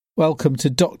Welcome to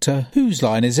Doctor Whose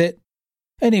Line Is It?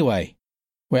 Anyway,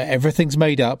 where everything's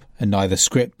made up and neither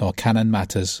script nor canon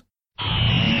matters.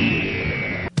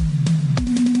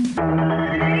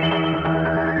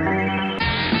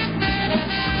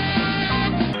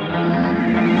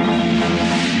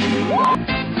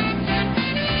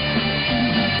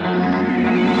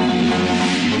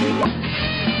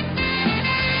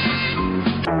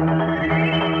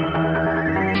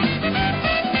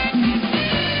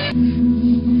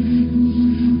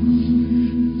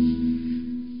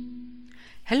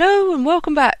 Hello and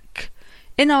welcome back.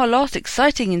 In our last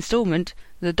exciting instalment,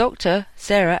 the Doctor,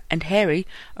 Sarah and Harry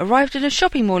arrived in a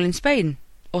shopping mall in Spain,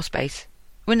 or space.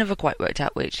 We never quite worked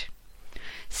out which.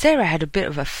 Sarah had a bit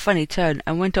of a funny turn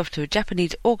and went off to a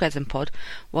Japanese orgasm pod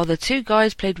while the two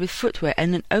guys played with footwear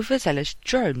and an overzealous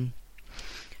drone.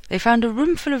 They found a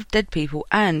room full of dead people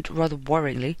and, rather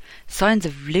worryingly, signs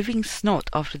of living snot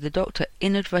after the Doctor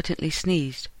inadvertently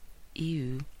sneezed.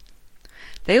 Ew.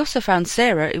 They also found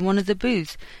Sarah in one of the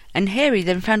booths, and Harry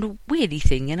then found a weirdy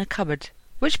thing in a cupboard,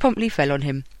 which promptly fell on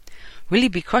him. Will he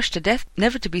be crushed to death,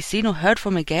 never to be seen or heard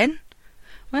from again?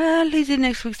 Well, he's in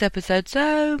next week's episode,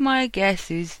 so my guess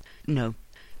is no.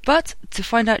 But to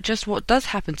find out just what does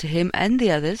happen to him and the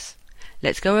others,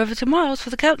 let's go over to Miles for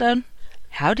the countdown.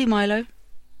 Howdy, Milo.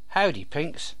 Howdy,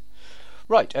 Pinks.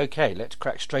 Right, okay, let's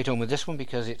crack straight on with this one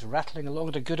because it's rattling along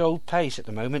at a good old pace at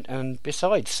the moment, and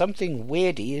besides, something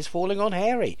weirdy is falling on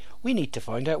Harry. We need to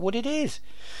find out what it is.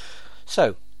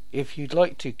 So, if you'd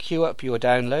like to queue up your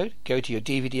download, go to your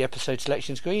DVD episode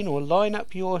selection screen or line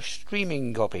up your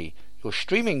streaming copy. Your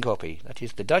streaming copy, that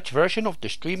is the Dutch version of the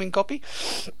streaming copy.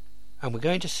 And we're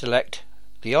going to select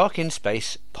The Ark in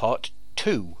Space Part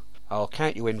 2. I'll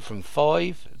count you in from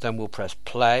 5, then we'll press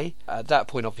play. At that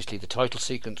point, obviously, the title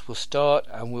sequence will start,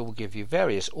 and we will give you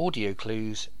various audio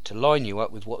clues to line you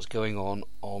up with what's going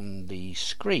on the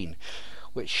screen,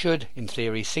 which should, in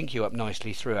theory, sync you up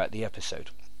nicely throughout the episode.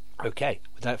 Okay,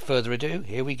 without further ado,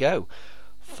 here we go.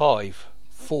 5,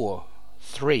 4,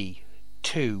 3,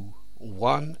 2,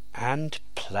 1, and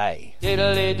play.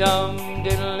 Diddly dum,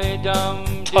 diddly dum,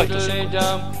 diddly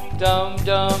dum, dum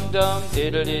dum dum,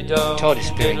 diddly dum.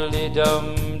 TARDIS appearing. Diddly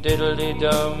dum, diddly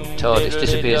dum. TARDIS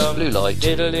disappears in blue light.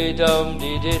 Diddly dum,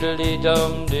 diddly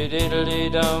dum, diddly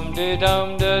dum,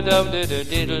 dum dum,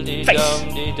 diddly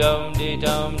dum,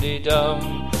 dum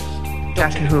dum.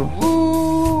 Doctor Who.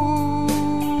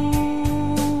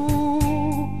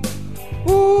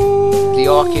 The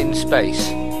Ark in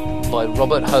Space by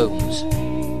Robert Holmes,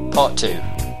 Part 2. Yeah,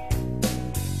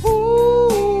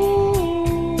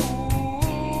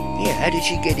 how did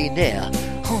she get in there?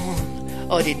 Oh,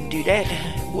 I didn't do that.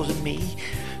 It wasn't me.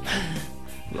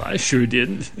 Well, I sure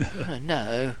didn't.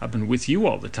 No. I've been with you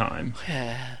all the time.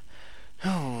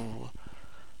 Oh,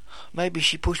 maybe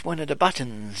she pushed one of the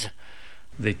buttons.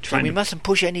 They So trying we to mustn't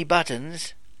push any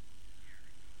buttons.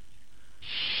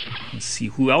 Let's see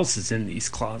who else is in these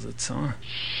closets, huh?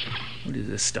 What is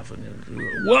this stuff in there?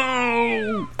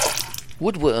 Whoa!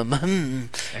 Woodworm.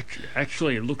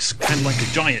 Actually, it looks kind of like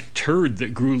a giant turd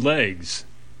that grew legs.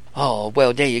 Oh,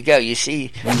 well, there you go. You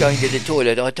see, going to the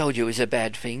toilet, I told you it was a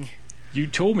bad thing. You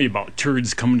told me about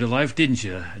turds coming to life, didn't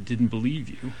you? I didn't believe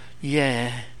you.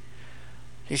 Yeah.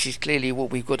 This is clearly what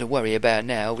we've got to worry about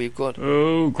now. We've got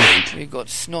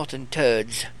snot and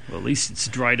turds. Well, at least it's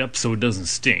dried up so it doesn't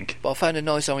stink. But I found a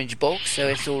nice orange box, so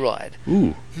it's all right.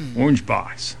 Ooh, orange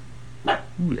box.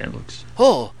 Ooh, that looks...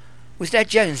 Oh, was that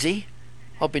Jonesy?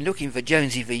 I've been looking for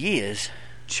Jonesy for years.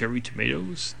 Cherry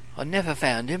tomatoes? I never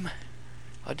found him.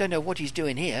 I don't know what he's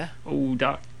doing here. Oh,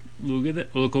 Doc, look at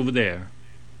that. Look over there.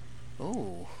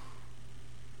 Oh.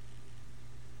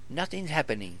 Nothing's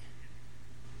happening.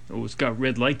 Oh, it's got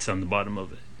red lights on the bottom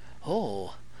of it.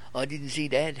 Oh, I didn't see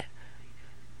that. Do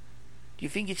you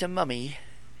think it's a mummy?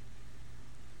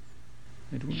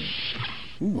 I don't know.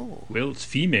 Ooh, Oh. well, it's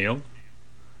female.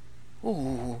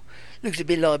 Oh, looks a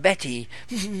bit like Betty.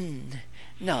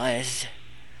 Nice.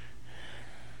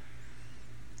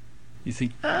 You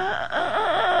think...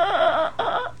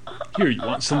 Here, you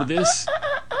want some of this?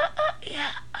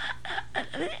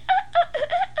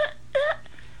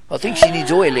 I think she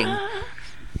needs oiling.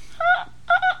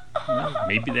 Well,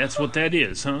 maybe that's what that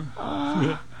is, huh?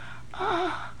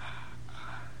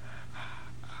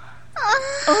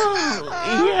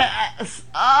 Yes.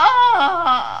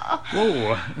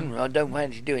 Whoa. I don't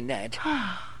want you doing that.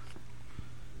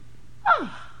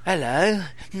 Hello.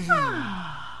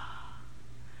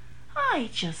 I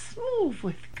just move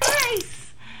with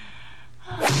grace.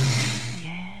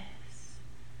 Yes.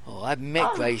 Oh, I haven't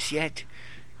met Grace yet.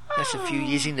 That's a few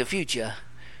years in the future.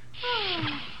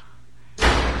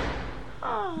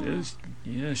 Yes,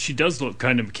 yeah, she does look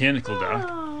kind of mechanical, Doc.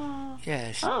 Oh.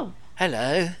 Yes. Oh.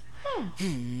 Hello.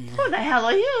 Who the hell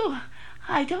are you?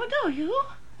 I don't know you.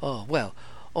 Oh, well,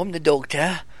 I'm the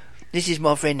doctor. This is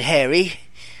my friend Harry.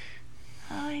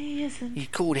 Oh, he isn't. He's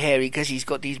called Harry because he's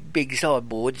got these big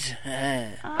sideboards.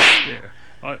 Yeah.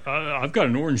 I've got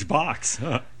an orange box.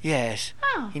 Yes.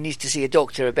 Oh, He needs to see a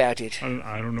doctor about it.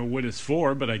 I don't know what it's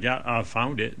for, but I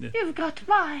found it. you've got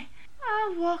my.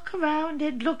 I'll walk around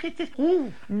and look at this.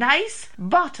 Ooh, nice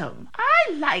bottom.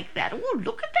 I like that. Ooh,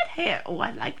 look at that hair. Oh,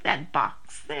 I like that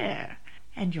box there.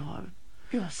 And your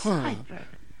sideburn.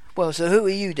 Well, so who are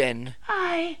you then?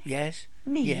 Yes?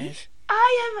 Me? Yes.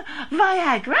 I am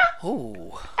Viagra.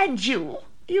 Oh, And you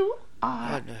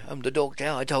are. I'm the doctor,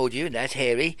 I told you, and that's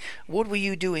Harry. What were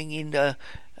you doing in the...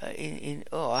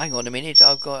 oh, hang on a minute.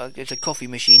 There's a coffee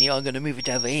machine here. I'm going to move it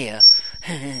over here.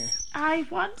 I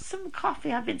want some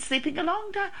coffee. I've been sleeping a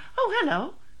long time. Oh,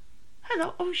 hello.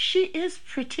 Hello. Oh, she is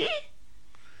pretty.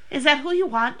 Is that who you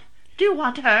want? Do you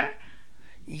want her?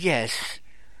 Yes.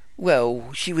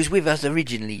 Well, she was with us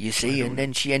originally, you see, and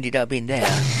then she ended up in there.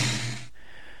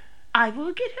 I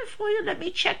will get her for you. Let me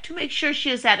check to make sure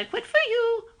she is adequate for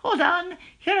you. Hold on.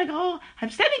 Here I go. I'm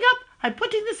standing up. I'm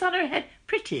putting this on her head.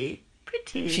 Pretty.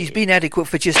 She's been adequate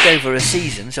for just over a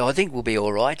season, so I think we'll be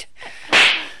all right.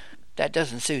 That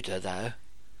doesn't suit her, though.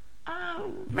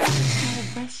 Oh, rather small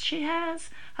breasts she has.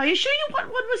 Are you sure you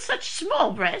want one with such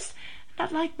small breasts?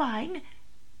 Not like mine.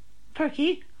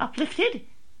 Perky, uplifted.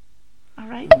 All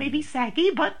right, maybe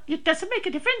saggy, but it doesn't make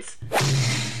a difference.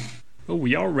 Oh,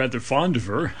 we are rather fond of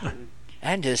her.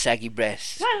 And her saggy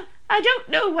breasts. Well, I don't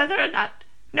know whether or not.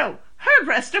 No, her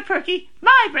breasts are perky,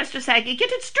 my breasts are saggy.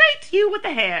 Get it straight, you with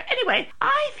the hair. Anyway,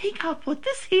 I think I'll put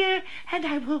this here, and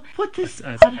I will put this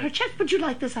on her chest. Would you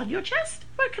like this on your chest?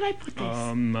 Where can I put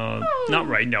this? Not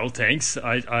right now, thanks.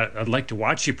 I'd like to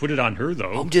watch you put it on her,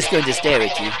 though. I'm just going to stare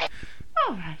at you.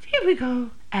 All right, here we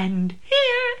go. And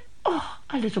here. Oh,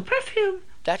 a little perfume.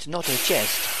 That's not her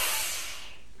chest.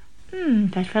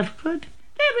 That felt good.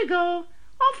 There we go.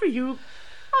 All for you.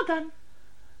 All done.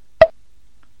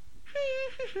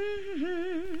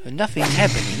 Nothing's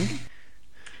happening.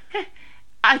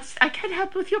 I can't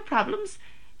help with your problems.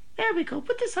 There we go.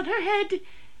 Put this on her head.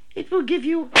 It will give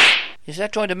you... Is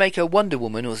that trying to make her Wonder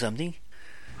Woman or something?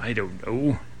 I don't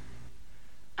know.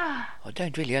 I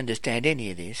don't really understand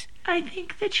any of this. I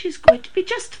think that she's going to be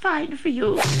just fine for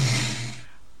you.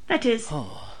 That is,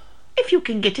 if you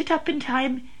can get it up in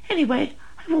time. Anyway,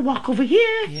 I will walk over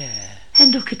here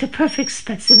and look at the perfect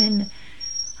specimen.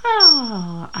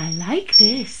 Oh, I like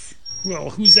this.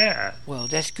 Well, who's that? Well,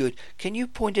 that's good. Can you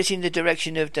point us in the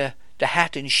direction of the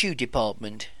hat and shoe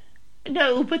department?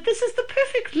 No, but this is the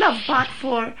perfect love bot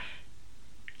for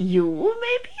you,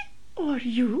 maybe? Or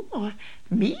you, or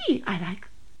me, I like.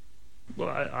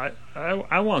 Well,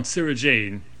 I want Sarah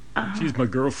Jane. She's my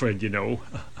girlfriend, you know.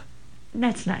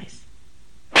 That's nice.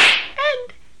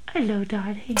 And hello,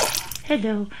 darling.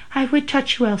 Hello. I would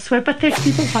touch you elsewhere, but there's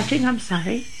people watching. I'm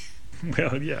sorry.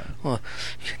 Well, yeah. Well,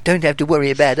 don't have to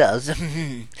worry about us.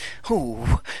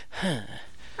 Oh,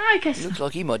 I guess looks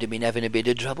like he might have been having a bit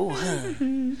of trouble.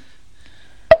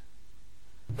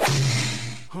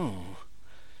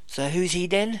 So who's he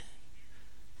then?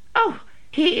 Oh,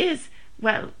 he is.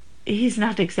 Well, he's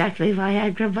not exactly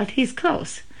Viagra, but he's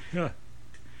close. Yeah.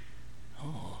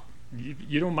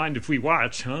 You don't mind if we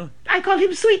watch, huh? I call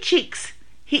him Sweet Cheeks.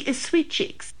 He is Sweet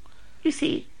Cheeks. You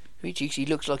see, Sweet Cheeks, he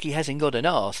looks like he hasn't got an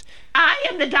arse. I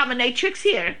am the dominatrix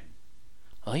here.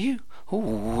 Are you?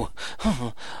 Oh,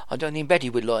 I don't think Betty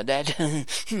would like that.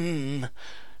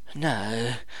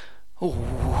 No.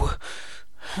 Oh.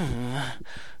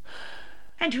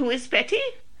 And who is Betty?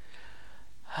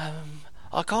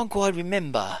 I can't quite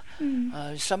remember.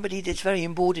 Somebody that's very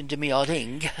important to me, I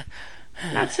think.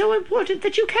 Not so important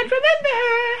that you can't remember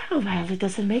her. Oh, well, it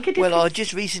doesn't make a difference. Well, I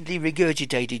just recently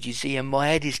regurgitated, you see, and my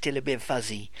head is still a bit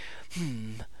fuzzy.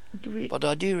 But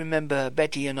I do remember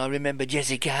Betty and I remember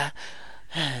Jessica.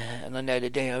 And I know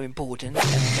that they are important, and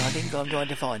I think I'm trying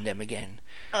to find them again.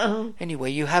 Oh.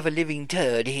 Anyway, you have a living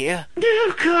turd here.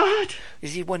 Oh, God.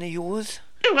 Is he one of yours?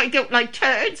 Oh, I don't like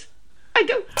turds. I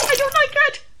don't like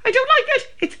that. I don't like that.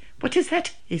 It's, what is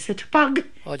that? Is it a bug?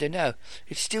 I don't know.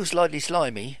 It's still slightly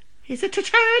slimy. Is it a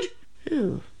turd?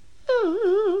 Ooh.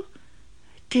 Ooh.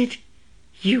 Did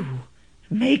you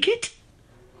make it?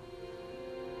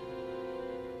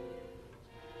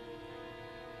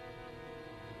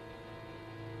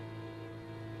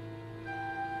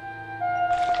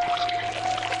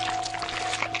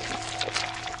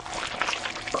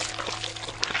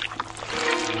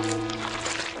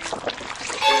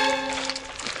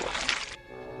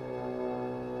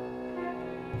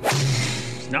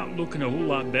 looking a whole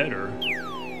lot better.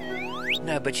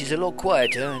 No, but she's a lot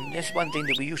quieter, and that's one thing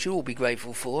that we should all be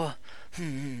grateful for.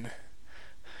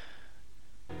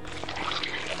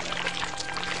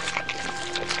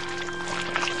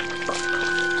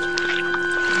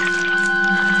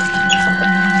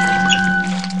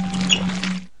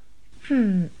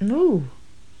 Ooh.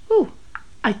 Ooh.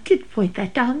 I did point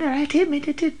that down there at him, and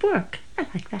it did work. I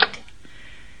like that.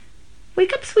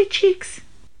 Wake up, sweet cheeks.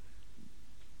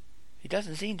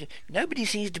 Nobody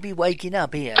seems to be waking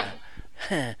up here.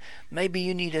 Maybe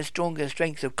you need a stronger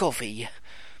strength of coffee.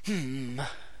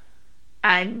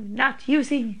 I'm not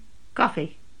using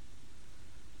coffee.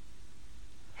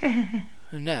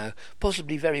 No,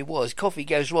 possibly very was. Coffee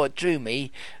goes right through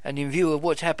me, and in view of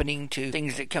what's happening to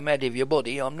things that come out of your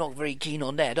body, I'm not very keen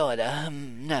on that either.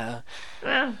 No.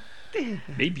 Well,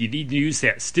 Maybe you need to use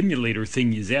that stimulator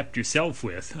thing you zapped yourself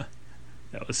with.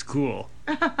 That was cool.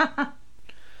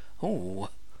 Oh.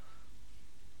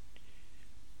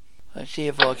 Let's see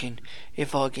if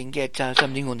I can get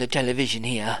something on the television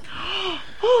here.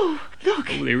 oh, look.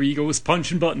 Oh, there he goes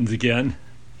punching buttons again.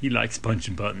 He likes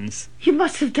punching buttons. You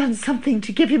must have done something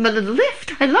to give him a little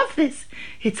lift. I love this.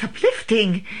 It's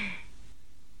uplifting.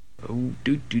 Oh,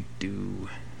 do.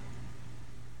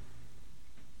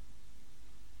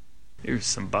 There's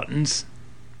some buttons.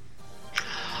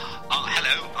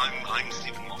 Hello, I'm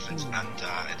Stephen Moffat, and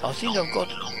I think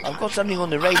I've got something on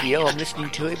the radio. I'm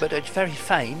listening to it, but it's very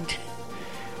faint.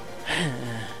 I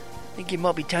think it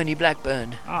might be Tony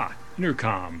Blackburn. Ah,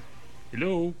 intercom.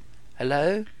 Hello.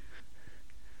 Hello.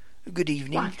 Good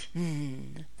evening. What?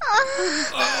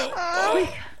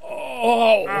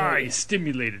 I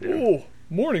stimulated him. Oh,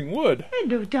 morning wood.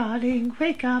 Hello, darling.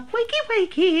 Wake up. Wakey,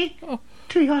 wakey.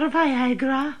 To your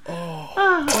Viagra.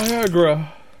 Viagra.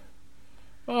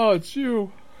 Oh, it's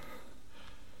you.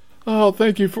 Oh,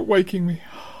 thank you for waking me.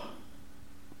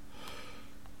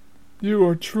 You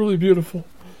are truly beautiful.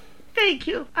 Thank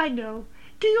you. I know.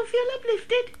 Do you feel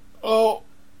uplifted? Oh,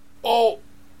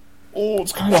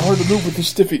 it's kind of hard to move with this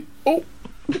stiffy. Oh,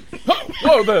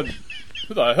 well then,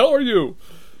 who the hell are you?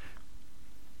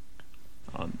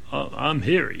 I'm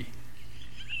Harry.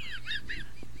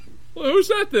 Well, who's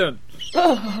that then?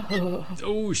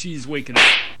 Oh, she's waking up.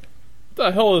 What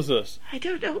the hell is this? I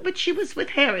don't know, but she was with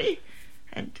Harry.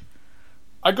 And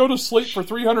I go to sleep for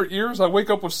 300 years, I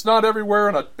wake up with snot everywhere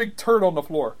and a big turd on the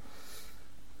floor.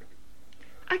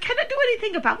 I cannot do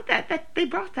anything about that. That they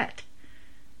brought that.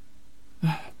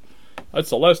 That's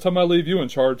the last time I leave you in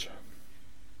charge.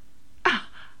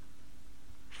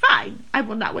 Fine. I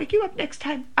will not wake you up next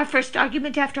time. Our first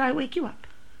argument after I wake you up.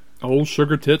 Oh,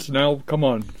 sugar tits, now, come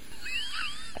on.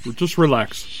 Just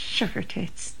relax. Sugar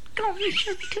tits. Call me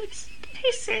sugar tits.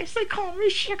 He seriously call me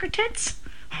sugar tits.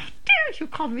 How dare you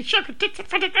call me sugar tits in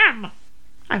front of them?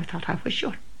 I thought I was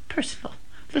your personal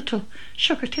little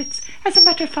sugar tits. As a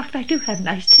matter of fact, I do have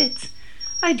nice tits.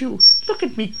 I do. Look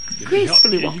at me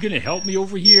gracefully Are you going to help me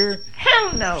over here?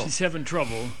 Hell no. She's having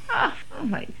trouble. Oh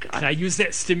my God. Can I use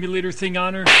that stimulator thing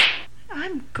on her?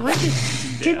 I'm going to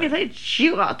stimulate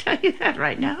you, I'll tell you that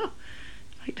right now.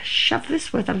 I'd like to shove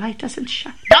this where the light doesn't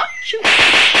shine. Don't you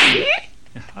see?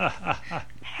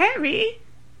 Harry?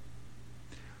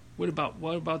 What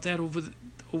about that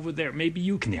over there? Maybe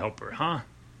you can help her, huh?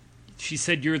 She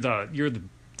said you're the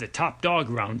top dog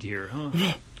around here, huh?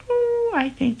 Oh, I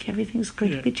think everything's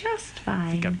going to be just fine.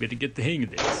 I think I'm going to get the hang of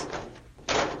this.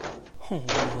 Oh,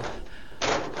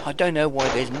 I don't know why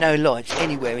there's no lights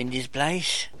anywhere in this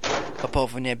place,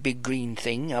 apart from that big green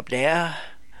thing up there.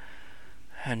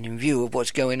 And in view of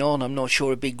what's going on, I'm not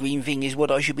sure a big green thing is what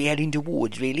I should be heading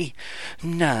towards, really.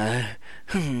 No.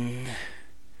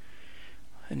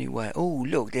 Anyway, oh,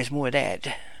 look, there's more of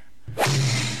that.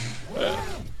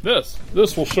 This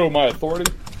will show my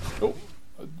authority.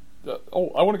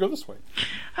 I want to go this way.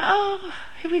 Oh,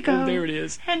 here we go. Oh, there it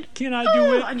is. And can I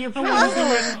do it? On your I want to do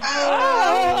it.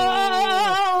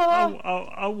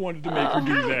 I wanted to make her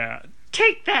do that.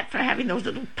 Take that for having those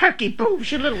little perky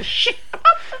boobs, you little shit. Oh,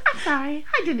 I'm sorry.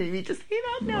 I didn't mean to say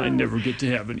that. No. I never get to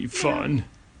have any fun.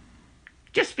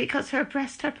 Just because her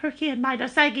breasts are perky and mine are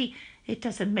saggy, it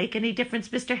doesn't make any difference,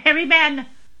 Mr. Hairy Man.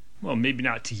 Well, maybe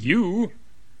not to you.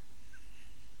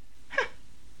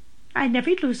 I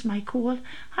never lose my cool.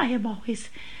 I am always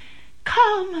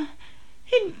calm,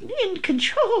 in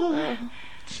control.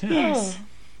 Yes.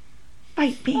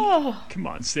 Bite me. Come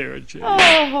on, Sarah Jane.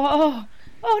 Oh,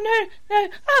 no.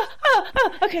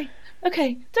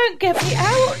 Okay, don't get me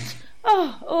out.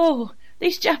 Oh,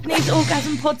 these Japanese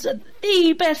orgasm pods are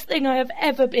the best thing I have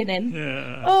ever been in.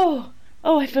 Yeah. Oh,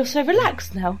 I feel so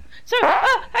relaxed now. So,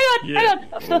 hang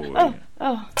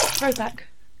on. Throw back.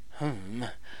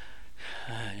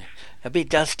 a bit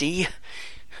dusty.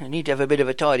 I need to have a bit of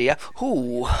a tidy up.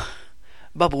 Ooh,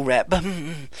 bubble wrap.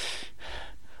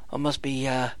 I must be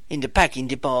in the packing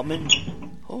department.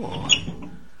 Oh,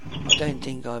 I don't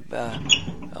think I'll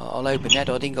open that.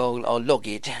 I think I'll lock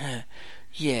it.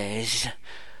 Yes,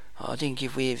 I think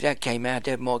if that came out,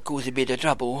 that might cause a bit of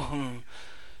trouble.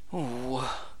 Ooh,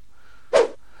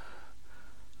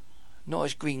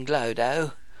 nice green glow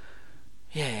though.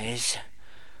 Yes.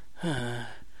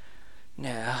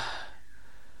 Now,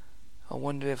 I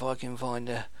wonder if I can find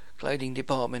the clothing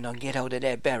department and get hold of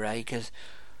that beret, because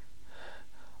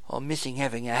I'm missing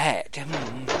having a hat.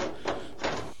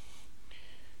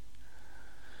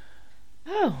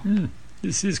 Oh.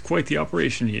 This is quite the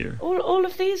operation here. All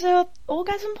of these are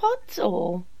orgasm pods,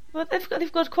 or... Well,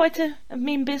 they've got quite a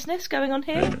mean business going on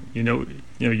here. You know,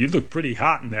 you look pretty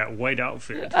hot in that white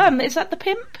outfit. Is that the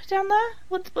pimp down there?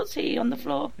 What's he on the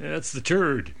floor? Yeah, that's the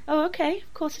turd. Oh, okay.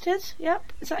 Of course it is.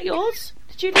 Yep. Is that yours?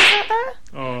 Did you leave that there?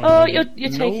 Oh, you're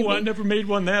taking No, I never made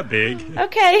one that big.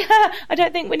 Okay. I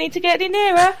don't think we need to get any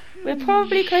nearer. We're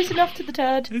probably close enough to the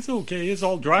turd. It's okay. It's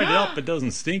all dried up. It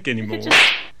doesn't stink anymore.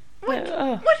 What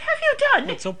have you done?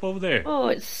 What's up over there? Oh,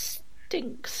 it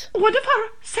stinks. One of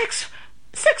our sex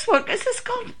workers has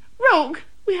gone rogue.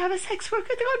 We have a sex worker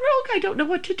that's gone rogue. I don't know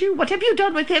what to do. What have you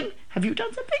done with him? Have you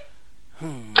done something?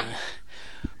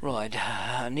 Right.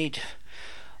 I need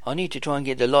to try and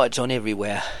get the lights on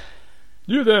everywhere.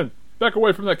 You then, back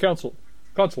away from that console.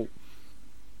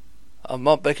 I'm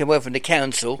not backing away from the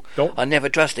council. Don't. I never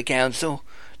trust the council.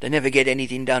 They never get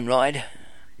anything done right.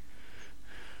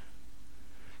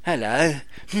 Hello.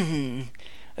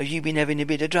 Have you been having a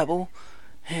bit of trouble?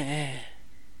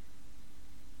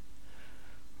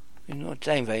 You're not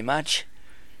saying very much.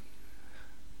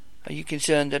 Are you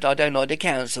concerned that I don't like the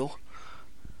council?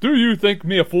 Do you think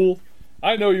me a fool?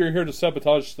 I know you're here to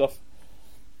sabotage stuff.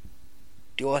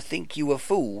 Do I think you a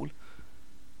fool?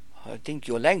 I think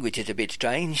your language is a bit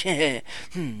strange.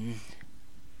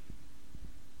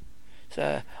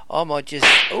 So I might just...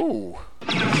 Oh!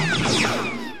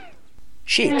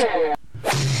 Shit!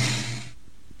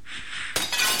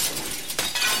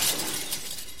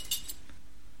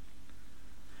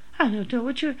 I don't know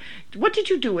what did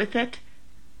you do with that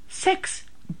sex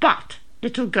bot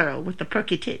little girl with the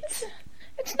perky tits?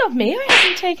 It's not me. I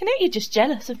haven't taken it. You're just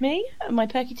jealous of me and my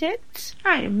perky tits.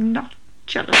 I am not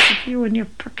jealous of you and your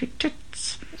perky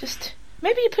tits.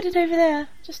 Maybe you put it over there.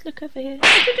 Just look over here.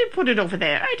 I didn't put it over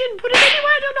there. I didn't put it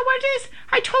anywhere. I don't know where it is.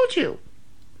 I told you.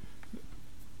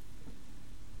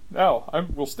 Now, I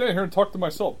will stand here and talk to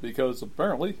myself, because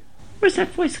apparently... Where's that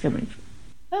voice coming from?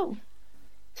 Oh.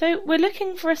 So we're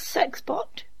looking for a sex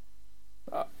bot?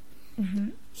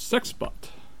 Sex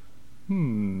bot.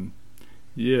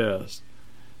 Yes.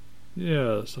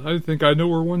 Yes, I think I know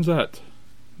where one's at.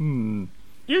 You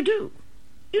do?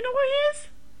 You know where he is?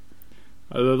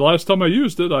 The last time I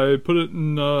used it, I put it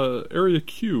in Area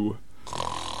Q.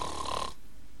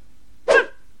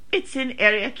 It's in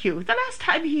Area Q. The last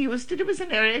time he used it, it was in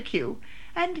Area Q.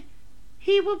 And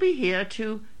he will be here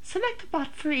to select a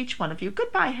bot for each one of you.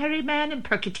 Goodbye, Hairy Man and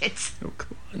Perky Tits. Oh,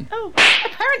 come on. Oh,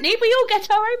 apparently we all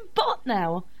get our own bot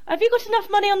now. Have you got enough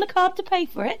money on the card to pay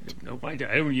for it? No, I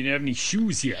don't even have any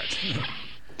shoes yet.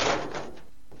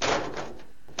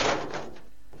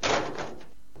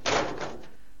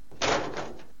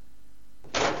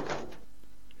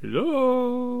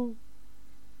 Hello?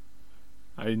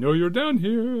 I know you're down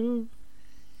here.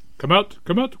 Come out,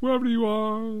 wherever you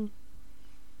are.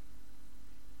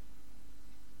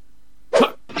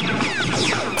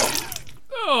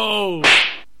 Oh!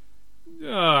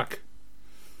 Yuck.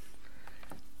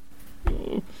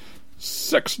 Oh,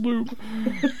 sex lube.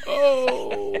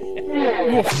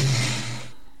 Oh.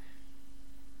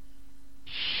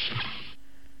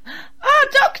 Ah,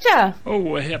 Doctor! Oh,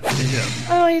 what happened to him?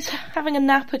 Oh, he's having a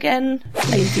nap again.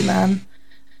 Lazy man.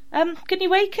 Can you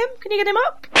wake him? Can you get him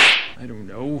up? I don't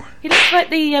know. He looks like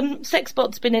the sex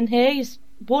bot's been in here. He's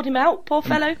bored him out, poor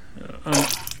fellow.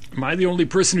 Am I the only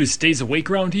person who stays awake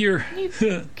around here?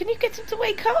 Can you get him to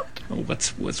wake up? Oh,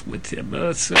 what's with him?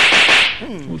 There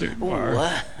you are.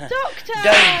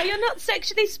 Doctor, you're not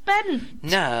sexually spent.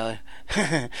 No.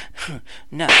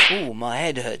 No. Oh, my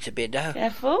head hurts a bit, though.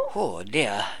 Careful. Oh,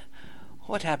 dear.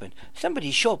 What happened?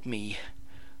 Somebody shot me.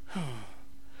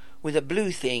 With a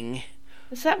blue thing.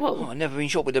 Is that what... I've never been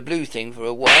shot with a blue thing for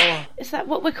a while. Is that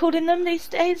what we're calling them these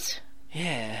days?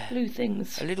 Yeah. Blue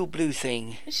things. A little blue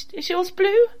thing. Is yours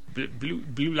blue?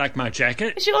 Blue like my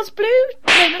jacket? Is yours blue?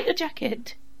 No, not your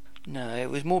jacket. No, it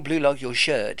was more blue like your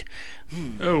shirt.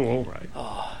 Oh, all right.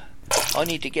 Oh, I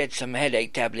need to get some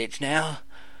headache tablets now.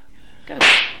 Go.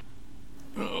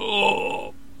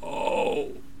 Oh,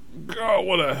 God. Oh,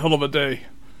 what a hell of a day.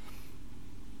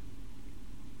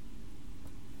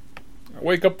 I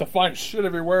wake up to find shit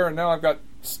everywhere, and now I've got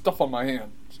stuff on my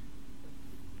hands.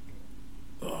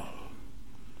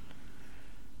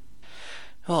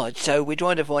 Right, so we're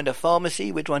trying to find a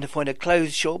pharmacy, we're trying to find a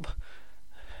clothes shop.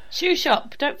 Shoe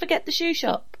shop. Don't forget the shoe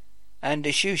shop. And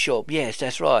a shoe shop, yes,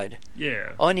 that's right.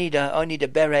 Yeah. I need a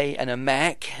beret and a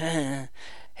Mac.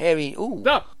 Harry, ooh,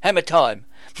 No. hammer time.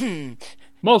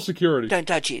 Mall security. Don't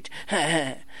touch it.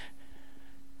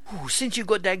 Ooh, since you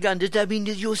got that gun, does that mean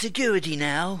that you're security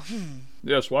now?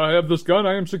 Yes, well, I have this gun.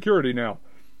 I am security now.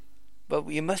 But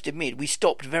you must admit, we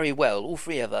stopped very well, all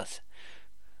three of us.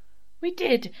 We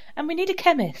did, and we need a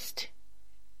chemist.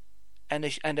 And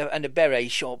a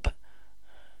beret shop.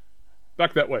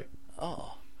 Back that way.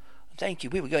 Oh, thank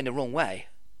you. We were going the wrong way.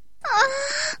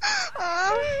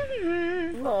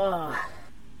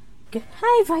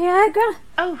 Hi, Viagra.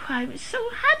 Oh, I'm so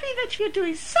happy that you're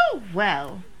doing so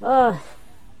well. A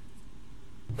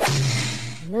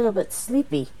little bit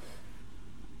sleepy.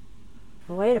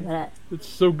 Wait a minute. It's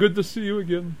so good to see you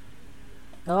again.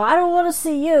 Oh, I don't want to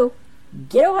see you.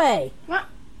 Get away. What?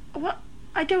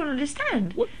 I don't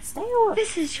understand. What? Stay away.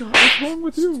 This is your... What's wrong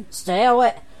with you? Stay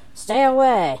away. Stay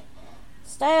away.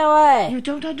 Stay away. You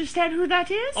don't understand who that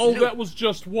is? Oh, that was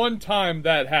just one time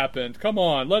that happened. Come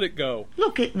on, let it go.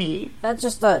 Look at me. That's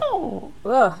just a... Oh.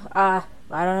 I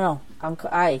don't know.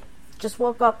 I just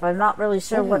woke up. I'm not really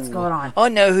sure what's going on. I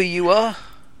know who you are.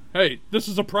 Hey, this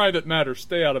is a private matter.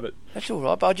 Stay out of it. That's all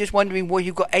right, but I was just wondering why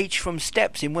you got H from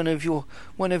Steps in one of your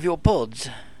pods.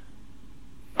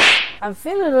 I'm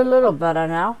feeling a little better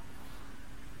now.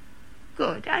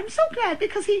 Good. I'm so glad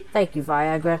because he Thank you,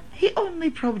 Viagra.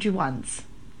 only probed you once.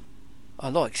 I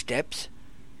like Steps.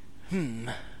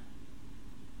 They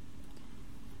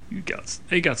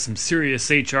got some serious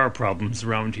HR problems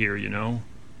around here, you know.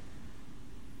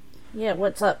 Yeah,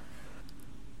 what's up?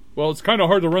 Well, it's kind of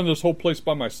hard to run this whole place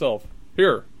by myself.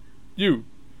 Here, you.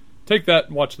 Take that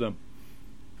and watch them.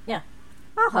 Yeah,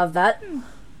 I'll have that.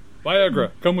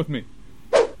 Viagra, come with me.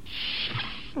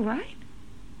 All right.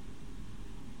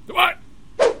 What?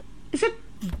 Is it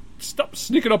Stop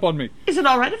sneaking up on me.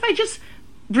 all right if I just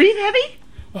breathe heavy?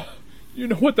 You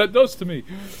know what that does to me.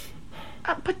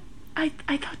 But I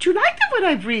thought you liked it when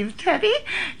I breathed heavy.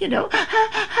 You know,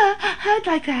 I'd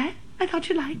like that. I thought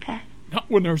you liked that. Not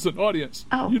when there's an audience.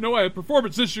 Oh. You know I have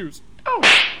performance issues. Oh,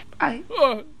 I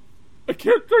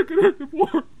can't take it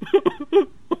anymore.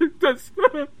 That's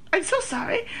I'm so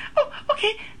sorry. Oh,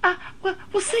 okay.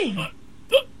 We'll sing.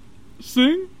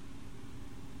 Sing?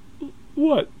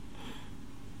 What?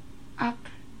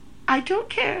 I don't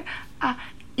care.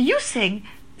 You sing.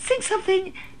 Sing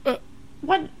something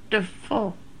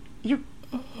wonderful. You're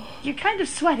kind of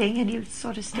sweating and you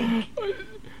sort of stink.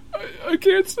 I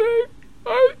can't sing.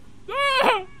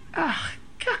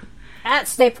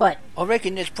 Stay put. I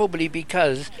reckon that's probably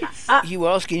because you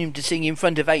were asking him to sing in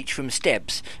front of H from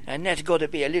Steps, and that's got to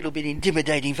be a little bit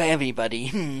intimidating for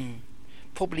everybody.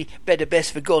 Probably better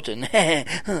best forgotten.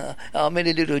 I made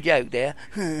a little joke there.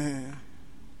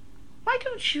 Why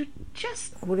don't you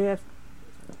just... What do you have?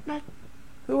 Let...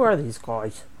 Who are these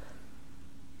guys?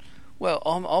 Well,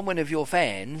 I'm one of your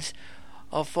fans.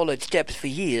 I've followed Steps for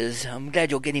years. I'm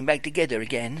glad you're getting back together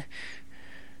again.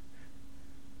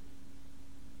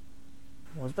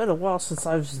 Well, it's been a while since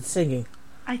I've been singing.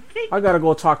 I think... I gotta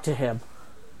go talk to him.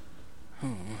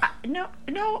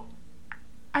 No,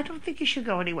 I don't think you should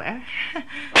go anywhere.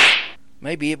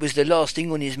 Maybe it was the last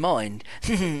thing on his mind.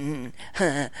 I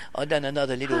done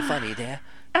another little funny there.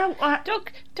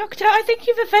 Doctor, I think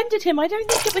you've offended him. I don't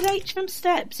think it was H from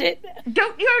Steps.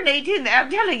 Don't urinate in there,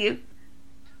 I'm telling you.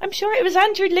 I'm sure it was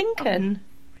Andrew Lincoln.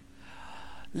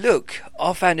 Look,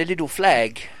 I found a little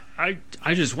flag. I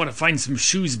just want to find some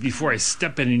shoes before I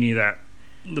step in any of that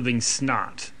living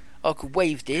snot. I could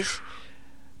wave this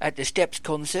at the Steps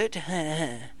concert.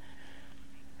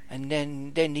 And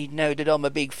then he'd know that I'm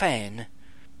a big fan.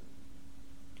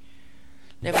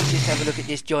 Let me just have a look at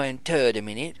this giant turd a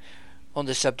minute, on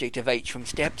the subject of H from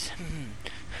Steps.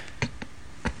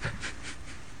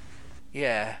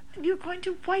 Yeah. You're going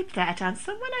to wipe that on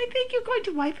someone? I think you're going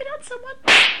to wipe it on someone?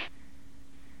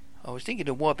 I was thinking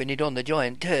of wiping it on the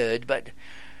giant turd, but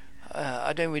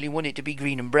I don't really want it to be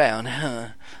green and brown.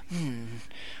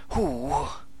 Ooh.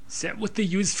 Is that what they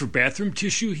use for bathroom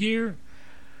tissue here?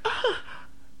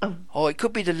 Oh, it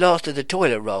could be the last of the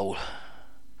toilet roll.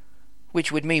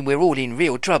 Which would mean we're all in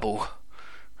real trouble.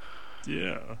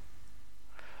 Yeah.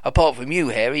 Apart from you,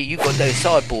 Harry, you got those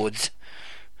sideboards.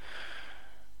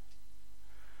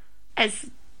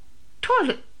 As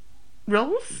toilet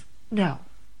rolls? No.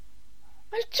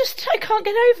 I can't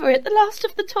get over it. The last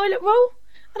of the toilet roll.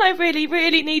 And I really,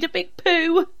 really need a big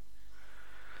poo.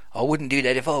 I wouldn't do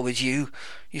that if I was you.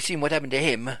 You seen what happened to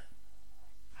him?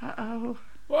 Uh-oh.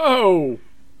 Whoa!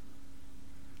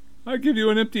 I give you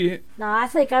an empty... No, I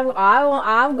think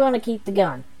I'm going to keep the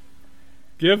gun.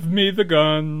 Give me the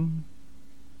gun.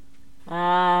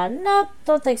 Nope,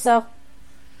 don't think so.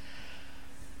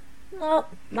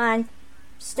 Nope, mine.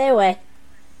 Stay away.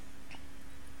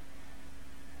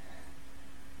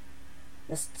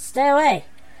 Just stay away.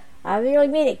 I really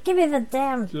mean it. Give me the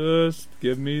damn... Just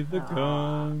give me the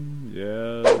gun.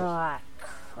 Yes. Oh,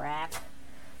 crap.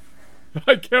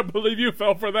 I can't believe you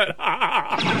fell for that.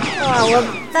 Oh, well,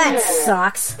 that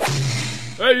sucks.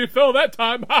 Hey, you fell that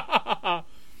time.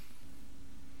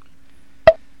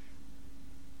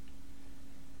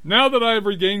 Now that I have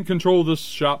regained control of this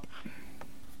shop,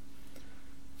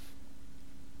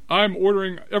 I'm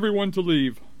ordering everyone to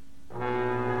leave.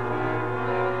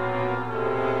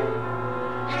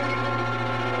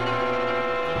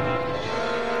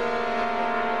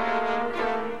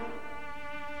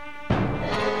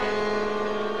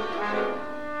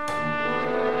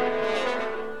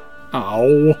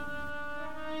 Ow.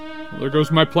 Well, there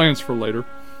goes my plans for later.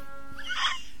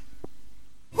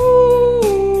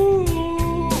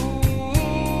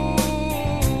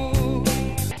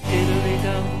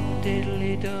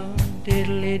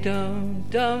 Diddly-dum,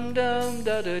 dum-dum,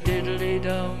 da-da,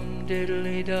 diddly-dum,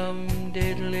 diddly-dum,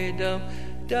 diddly-dum,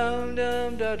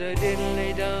 dum-dum, da-da,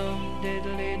 diddly-dum,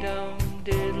 diddly-dum,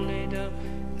 diddly-dum,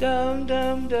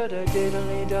 dum-dum, da-da,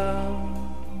 diddly-dum.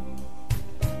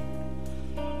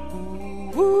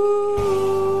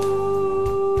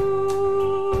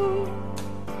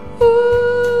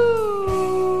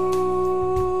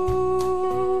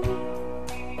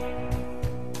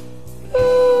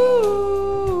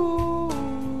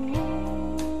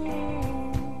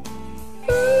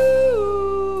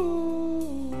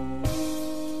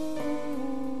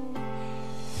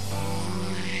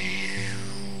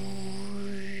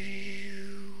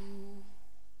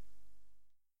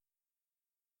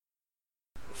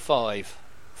 Five,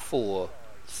 4,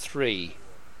 3,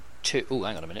 2. Oh,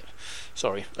 hang on a minute.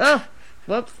 Sorry. Oh,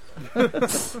 whoops.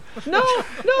 No,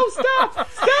 stop!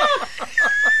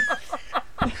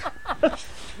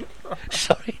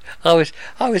 Sorry, I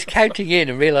was counting in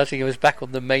and realising I was back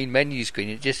on the main menu screen.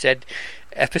 It just said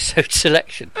episode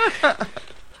selection. Ow.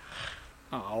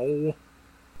 Well,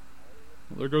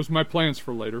 there goes my plans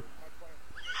for later.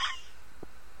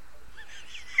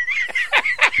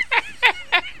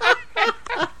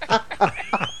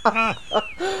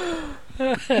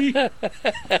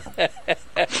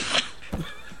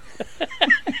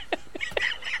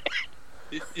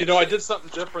 You know, I did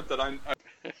something different that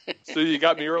so you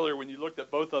got me earlier when you looked at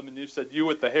both of them and you said you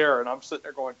with the hair, and I'm sitting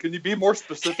there going, can you be more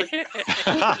specific?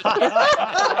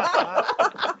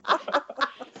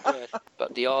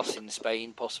 But the arse in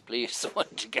Spain possibly is the one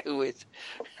to go with.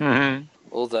 Mm-hmm.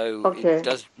 Although Okay. it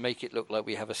does make it look like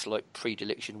we have a slight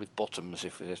predilection with bottoms,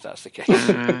 if that's the case.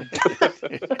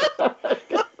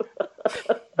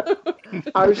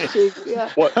 Our cheek, yeah.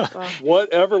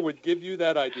 Whatever would give you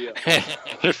that idea?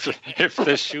 if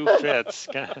the shoe fits.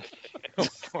 God.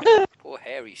 Poor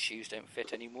Harry's shoes don't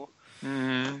fit anymore.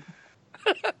 Mm-hmm.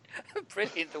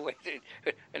 Brilliant the way to...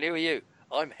 And who are you?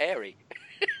 I'm Harry.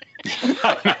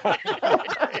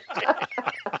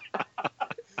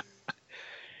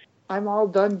 I'm all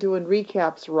done doing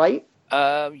recaps, right?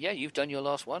 Yeah, you've done your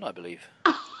last one, I believe.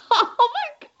 Oh my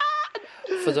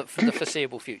God! For the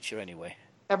foreseeable future, anyway.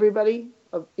 Everybody,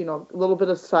 a little bit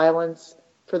of silence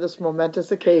for this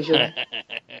momentous occasion.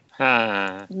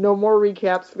 No more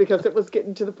recaps, because it was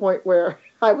getting to the point where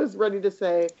I was ready to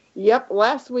say, yep,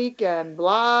 last weekend,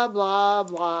 blah, blah,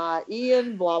 blah,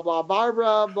 Ian, blah, blah,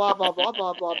 Barbara, blah, blah, blah,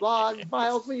 blah, blah, blah.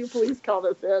 Miles, will you please count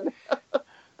us in?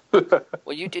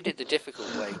 Well, you did it the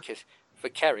difficult way, because for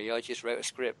Kerry, I just wrote a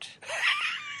script.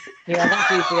 Yeah,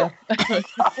 that's easier.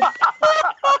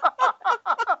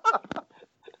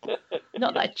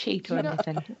 Not that I cheat or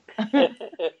anything.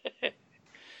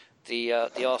 The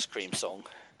ice cream song.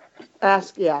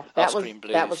 That Ice Cream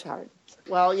Blues. was hard.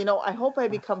 Well, I hope I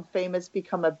become famous,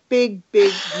 become a big,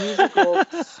 big musical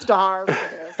star for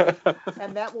this,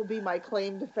 and that will be my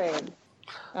claim to fame.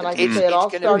 And I can say it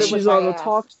all started with my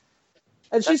ass.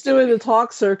 And she's doing the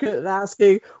talk circuit and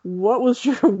asking, what was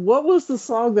the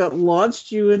song that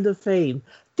launched you into fame?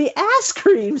 The Ass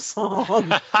Cream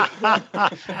song.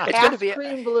 Ass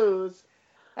Cream Blues.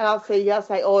 And I'll say,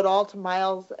 yes, I owe it all to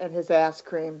Miles and his ass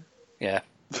cream. Yeah.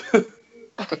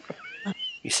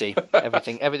 You see,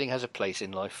 everything has a place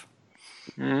in life.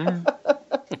 Now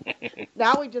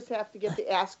we just have to get the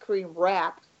ass cream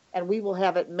wrapped and we will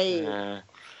have it made.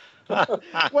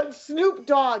 When Snoop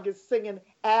Dogg is singing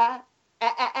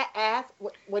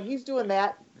when he's doing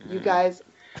that, you guys.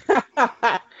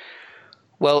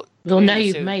 Well, now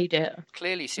you've made it.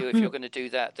 Clearly, Sue, if you're going to do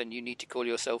that, then you need to call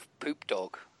yourself Poop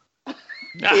Dog.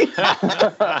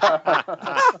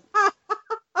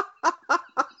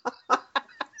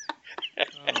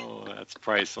 Oh, that's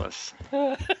priceless.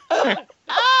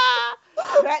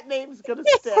 That name's going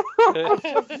to stick.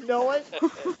 I just know it.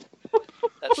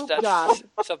 That's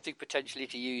something potentially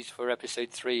to use for episode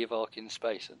 3 of Ark in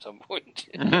Space at some point.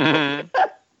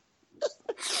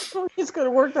 He's going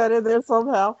to work that in there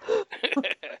somehow.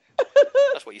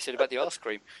 That's what you said about the ice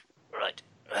cream. Right.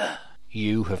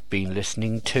 You have been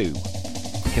listening to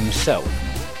himself,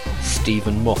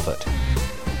 Stephen Moffat,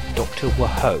 Dr.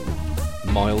 Waho,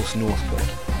 Miles Northcott,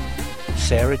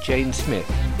 Sarah Jane Smith,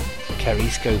 Kerry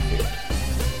Schofield,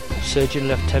 Surgeon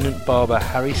Lieutenant Barber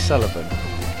Harry Sullivan,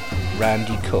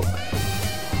 Randy Cook,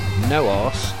 No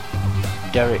Arse,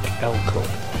 Derek L. Cook,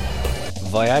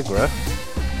 Viagra,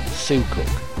 Sue Cook,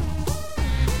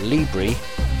 Libri,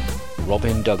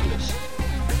 Robin Douglas.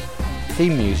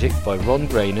 Theme music by Ron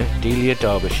Grainer, Delia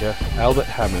Derbyshire, Albert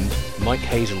Hammond, Mike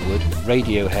Hazelwood,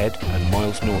 Radiohead and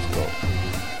Miles Northcott.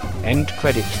 End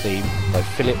credits theme by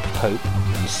Philip Pope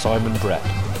and Simon Brett.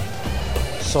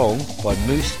 Song by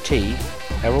Moose T,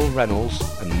 Errol Reynolds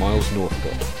and Miles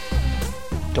Northcott.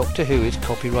 Doctor Who is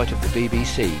copyright of the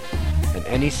BBC, and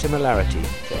any similarity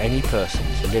to any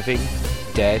persons living,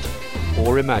 dead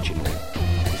or imaginary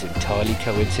is entirely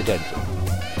coincidental.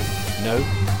 No,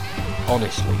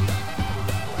 honestly,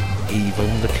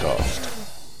 even the cast.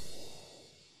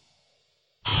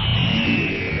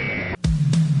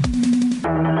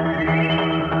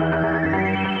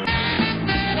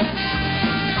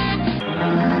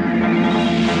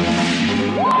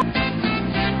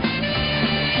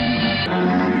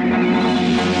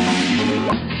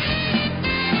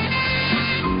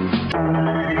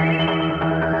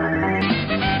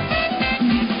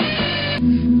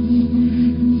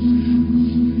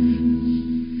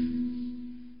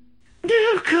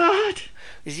 Oh, God.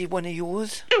 Is he one of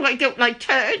yours? Oh, I don't like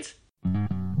turds.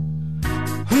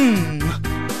 Ooh.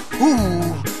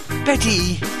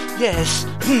 Betty. Yes.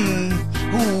 Ooh.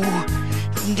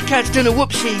 The cat's done a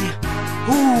whoopsie.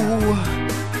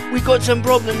 Ooh. We got some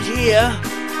problems here.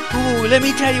 Ooh, let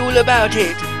me tell you all about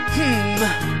it.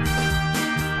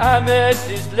 I met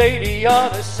this lady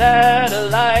on a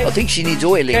satellite. I think she needs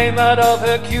oiling. Came out of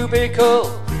her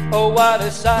cubicle. Oh, what a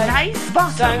sight. Nice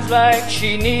bottom. Sounds like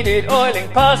she needed oiling,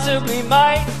 possibly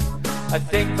might. I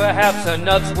think perhaps her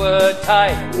nuts were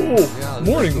tight. Oh,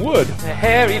 morning wood.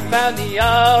 Harry found the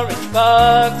orange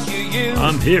box you used.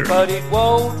 I'm here. But it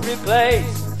won't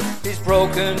replace his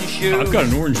broken shoe. I've got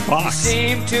an orange box. He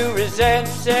seemed to resent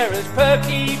Sarah's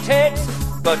perky tits,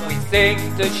 but we think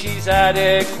that she's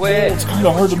adequate. Oh, it's kind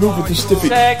of hard to move with this stiffy.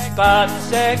 Sex bot,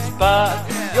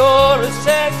 you're a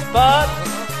sex bot.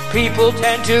 People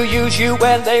tend to use you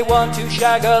when they want to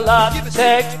shag a lot.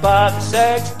 Sex bot,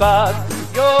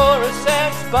 you're a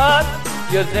sex bot.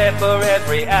 You're there for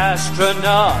every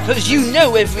astronaut. Because you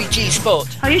know every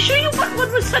G-spot. Are you sure you want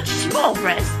one with such small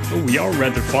breasts? Oh, we are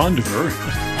rather fond of her.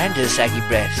 And a saggy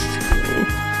breast.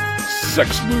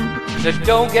 Sex lube. So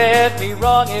don't get me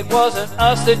wrong, it wasn't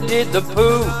us that did the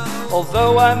poo.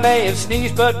 Although I may have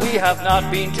sneezed, but we have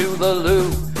not been to the loo.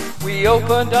 We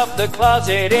opened up the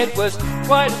closet, it was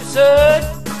quite absurd.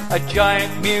 A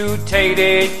giant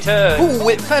mutated turd. Ooh,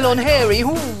 it fell on Harry,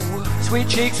 ooh. Sweet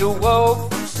cheeks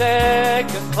awoke from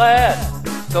second class,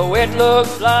 though it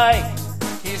looks like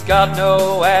he's got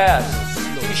no ass.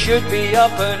 He should be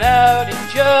up and out in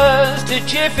just a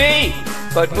jiffy,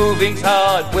 but moving's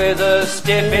hard with a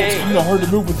stiffy. Oh, it's kind of hard to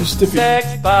move with this stiffy. Sex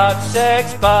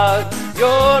bot,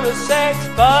 you're a sex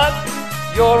bot.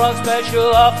 You're on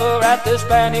special offer at the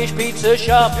Spanish pizza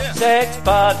shop. Sex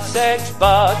bot,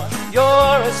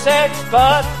 you're a sex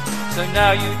bot. So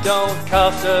now you don't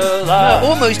cost a lot. No,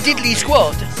 almost diddly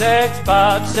squat. Sex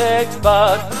bot,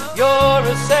 you're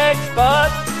a sex bot.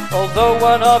 Although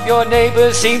one of your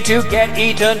neighbors seemed to get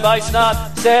eaten by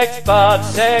snot. Sex bot,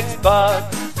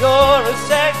 you're a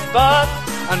sex bot.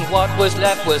 And what was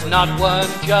left was not one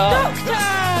job.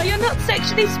 Doctor, you're not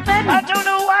sexually spent. I don't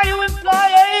know why you imply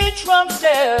a Trump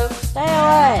stare. Stay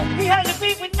away. He has a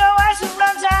beat with no ass and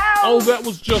runs out. Oh, that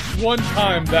was just one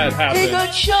time that happened. He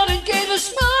got shot and gave a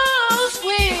small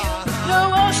squeal.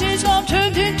 No ass's arm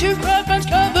turned into crab and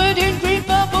covered in green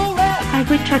bubble wrap. I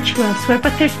would touch you elsewhere,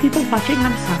 but there's people watching,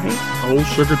 I'm sorry. Oh,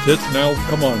 sugar tits, now,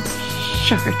 come on.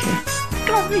 Sugar tits.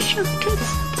 Call me sugar tits.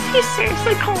 You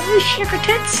seriously call me sugar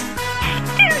tits? How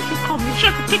dare you call me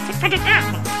sugar tits and put it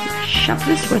down? Shove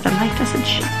this where the light doesn't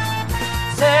shine.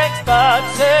 Sex bud,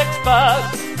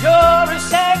 you're a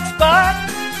sex bud.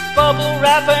 Bubble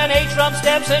wrap and H-rum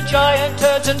steps and giant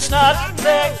turds and snot.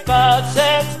 Sex bud,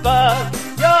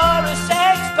 you're a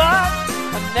sex bud.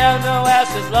 And now no ass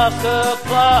has lost the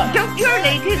plot. Don't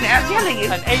urinate in there, I'm telling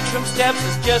you. And H-rum steps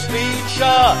has just been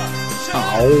shot.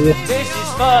 Ow. This is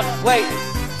fun. Wait,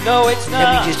 no it's not.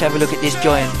 Let me just have a look at this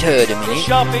giant turd a The minute.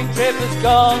 shopping trip has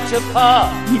gone to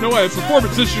pot. You know I have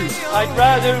performance issues. I'd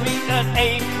rather eat an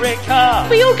apricot.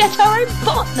 We all get our own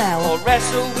pot now. Or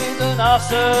wrestle with an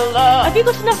ocelot. Have you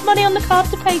got enough money on the card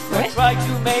to pay for Or it? try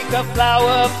to make a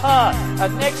flower pot.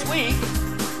 And next week,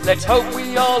 let's hope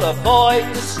we all avoid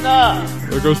the snot.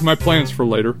 There goes my plans for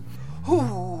later.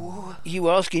 You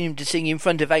were asking him to sing in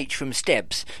front of H from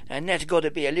Steps, and that's got to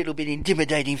be a little bit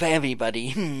intimidating for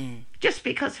everybody. Just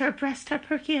because her breasts are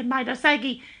perky and mine are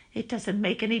saggy, it doesn't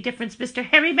make any difference, Mr.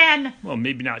 Hairy Man. Well,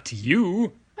 maybe not to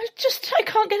you. I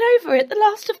can't get over it. The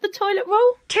last of the toilet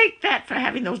roll. Take that for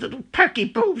having those little perky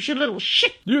boobs, you little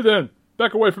shit. You then.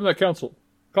 Back away from that console.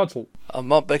 I'm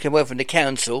not backing away from the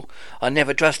council. I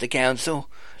never trust the council.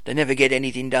 They never get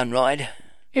anything done right.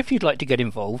 If you'd like to get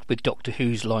involved with Doctor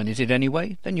Who's Line Is It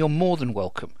Anyway, then you're more than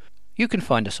welcome. You can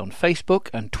find us on Facebook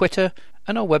and Twitter,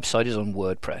 and our website is on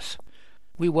WordPress.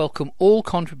 We welcome all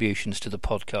contributions to the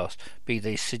podcast, be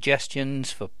they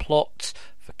suggestions for plots,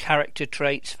 for character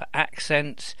traits, for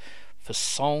accents, for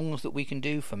songs that we can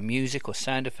do, for music or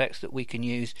sound effects that we can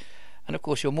use. And of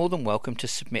course you're more than welcome to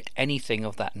submit anything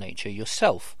of that nature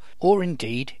yourself, or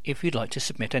indeed if you'd like to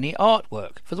submit any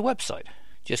artwork for the website.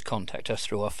 Just contact us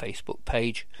through our Facebook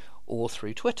page or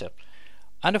through Twitter.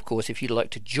 And of course, if you'd like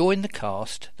to join the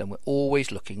cast, then we're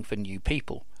always looking for new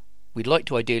people. We'd like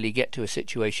to ideally get to a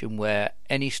situation where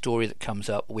any story that comes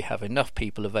up, we have enough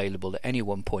people available at any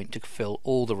one point to fill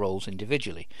all the roles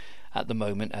individually. At the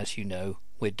moment, as you know,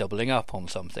 we're doubling up on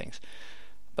some things.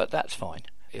 But that's fine.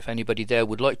 If anybody there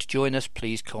would like to join us,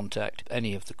 please contact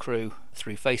any of the crew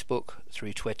through Facebook,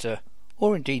 through Twitter,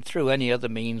 or indeed through any other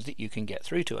means that you can get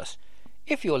through to us.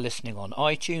 If you're listening on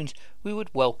iTunes, we would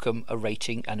welcome a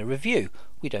rating and a review.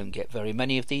 We don't get very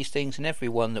many of these things, and every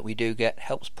one that we do get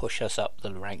helps push us up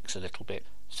the ranks a little bit.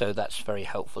 So that's very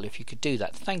helpful if you could do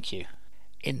that. Thank you.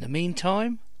 In the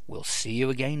meantime, we'll see you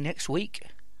again next week.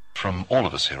 From all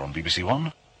of us here on BBC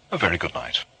One, a very good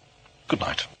night. Good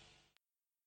night.